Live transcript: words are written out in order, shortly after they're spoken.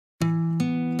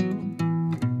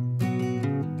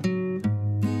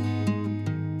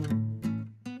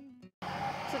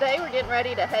today we're getting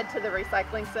ready to head to the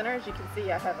recycling center. As you can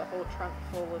see, I have a whole trunk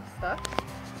full of stuff.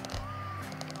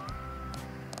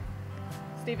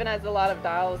 Stephen has a lot of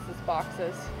dialysis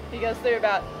boxes. He goes through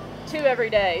about 2 every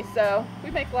day, so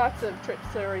we make lots of trips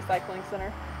to the recycling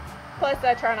center. Plus,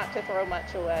 I try not to throw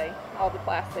much away. All the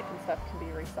plastic and stuff can be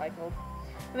recycled.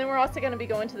 And then we're also going to be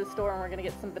going to the store and we're going to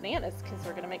get some bananas because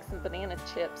we're going to make some banana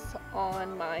chips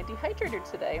on my dehydrator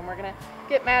today. And we're going to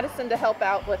get Madison to help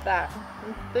out with that.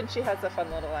 And then she has a fun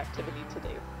little activity to do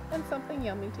and something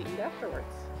yummy to eat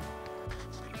afterwards.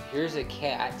 Here's a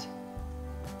cat.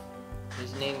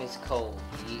 His name is Cole.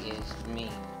 He is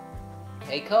mean.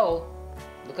 Hey Cole,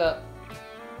 look up.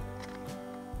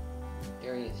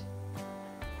 There he is.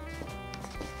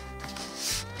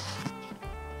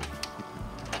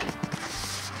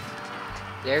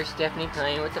 There's Stephanie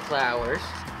playing with the flowers.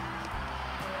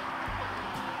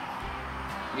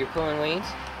 You're pulling weeds?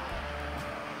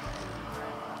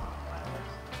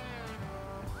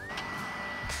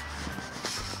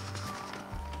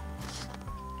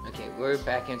 Okay, we're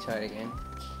back inside again.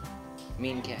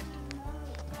 Mean cat.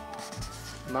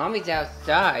 Mommy's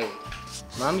outside.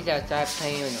 Mommy's outside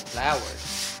playing with the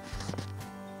flowers.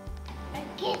 I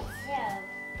guess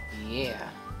so. Yeah.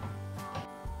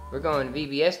 We're going to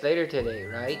VBS later today,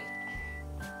 right?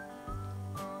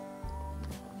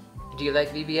 Do you like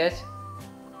VBS?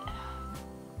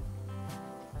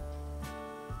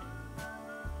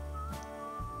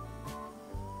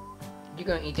 You're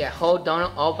gonna eat that whole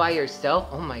donut all by yourself?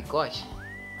 Oh my gosh.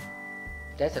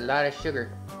 That's a lot of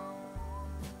sugar.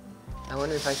 I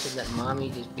wonder if I should let Mommy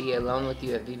just be alone with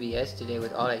you at VBS today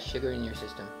with all that sugar in your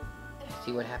system.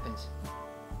 See what happens.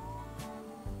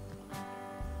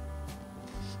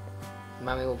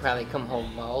 Mommy will probably come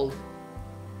home bald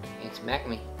and smack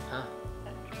me, huh?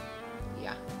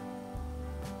 Yeah.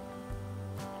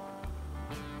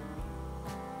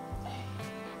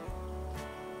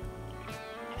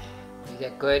 Is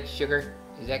that good, sugar?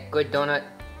 Is that good, donut?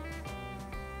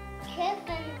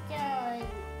 Kevin's done.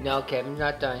 No, Kevin's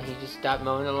not done. He just stopped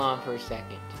mowing the lawn for a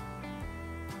second.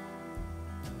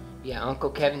 Yeah, Uncle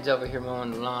Kevin's over here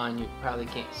mowing the lawn. You probably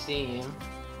can't see him.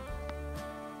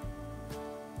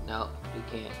 No, you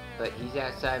can't. But he's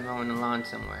outside mowing the lawn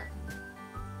somewhere.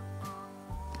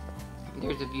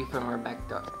 There's a view from our back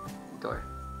door.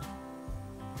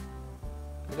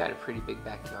 We got a pretty big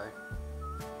backyard.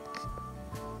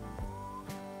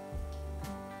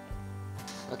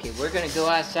 Okay, we're gonna go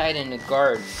outside in the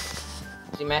garden.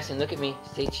 See, Madison, look at me.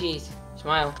 Say cheese.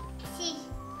 Smile. Cheese.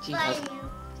 Cheese.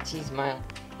 Cheese, smile.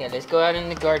 Yeah, let's go out in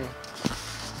the garden.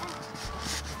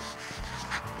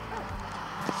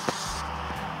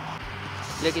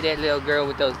 Look at that little girl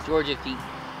with those Georgia feet.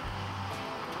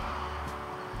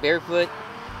 Barefoot,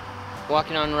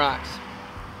 walking on rocks.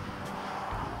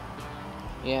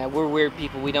 Yeah, we're weird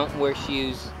people. We don't wear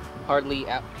shoes hardly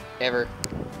ever.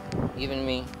 Even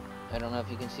me. I don't know if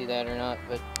you can see that or not,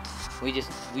 but we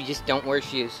just don't wear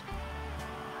shoes.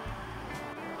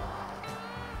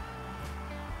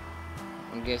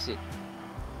 I guess it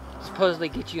supposedly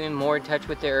gets you in more in touch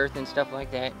with the earth and stuff like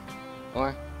that.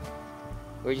 Or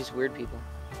we're just weird people.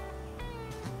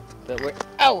 But we're,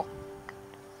 ow!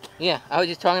 Yeah, I was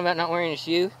just talking about not wearing a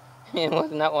shoe and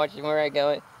was not watching where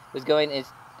I was going and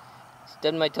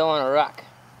stubbed my toe on a rock.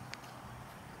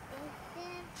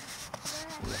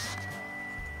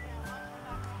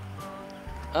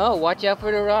 Oh, watch out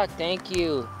for the rock. Thank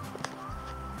you.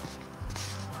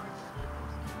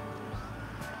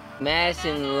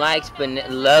 Madison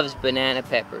loves banana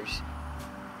peppers.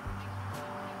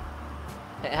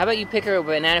 How about you pick her a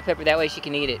banana pepper, that way she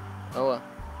can eat it? Oh, well.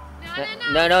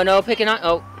 No, pick it on.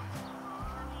 Oh.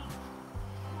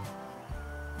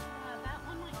 That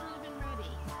one might not have been ready.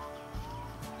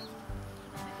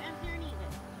 Come here and eat it.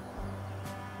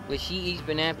 But she eats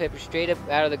banana peppers straight up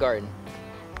out of the garden.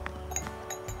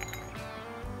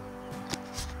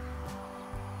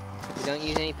 We don't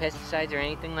use any pesticides or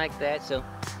anything like that, so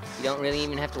you don't really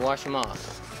even have to wash them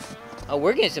off. Oh,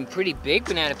 we're getting some pretty big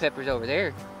banana peppers over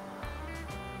there.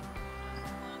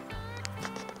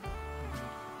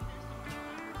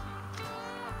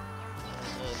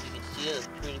 Those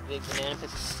pretty big banana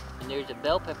peppers. And there's a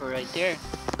bell pepper right there.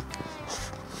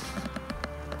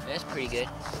 That's pretty good.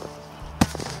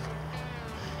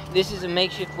 This is a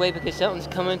makeshift way because something's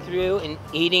coming through and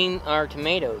eating our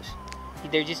tomatoes.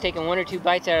 They're just taking 1 or 2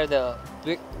 bites out of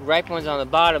the ripe ones on the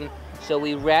bottom, so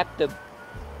we wrap the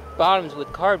bottoms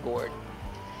with cardboard,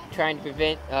 trying to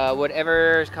prevent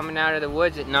whatever is coming out of the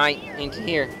woods at night into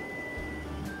here,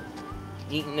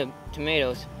 eating the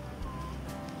tomatoes.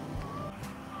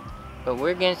 But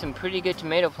we're getting some pretty good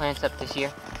tomato plants up this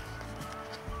year.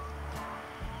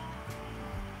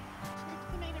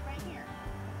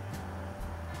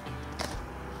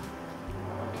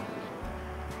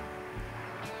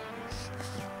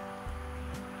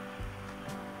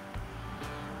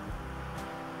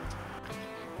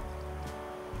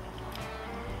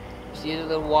 She's a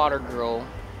little water girl.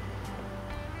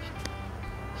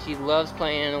 She loves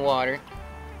playing in the water.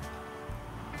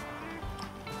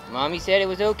 Mommy said it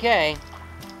was okay.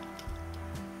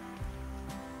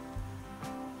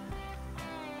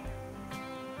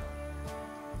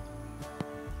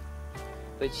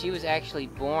 But she was actually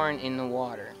born in the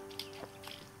water.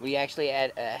 We actually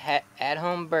had a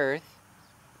at-home birth,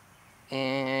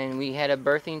 and we had a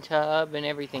birthing tub and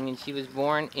everything, and she was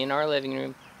born in our living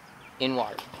room in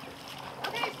water.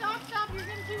 Okay, stop, you're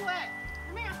getting too wet.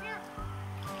 Come here, here.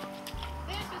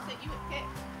 Dad just said you would pick.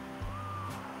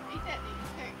 Eat that that you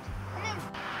picked. Come on.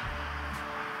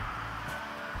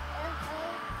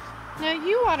 No,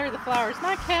 you water the flowers,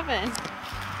 not Kevin.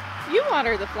 You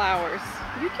water the flowers.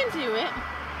 You can do it.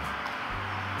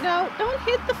 No, don't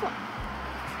hit the flower.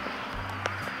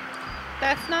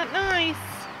 That's not nice.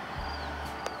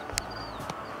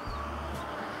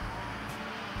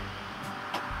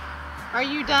 Are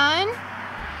you done?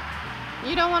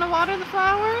 You don't want to water the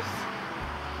flowers?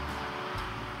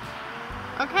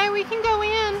 Okay, we can go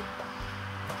in.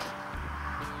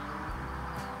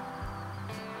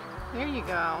 There you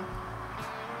go.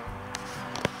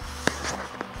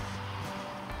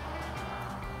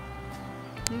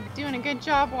 You're doing a good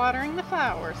job watering the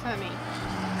flowers, honey.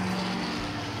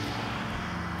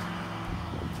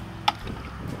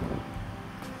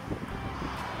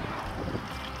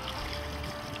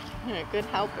 You're a good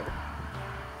helper.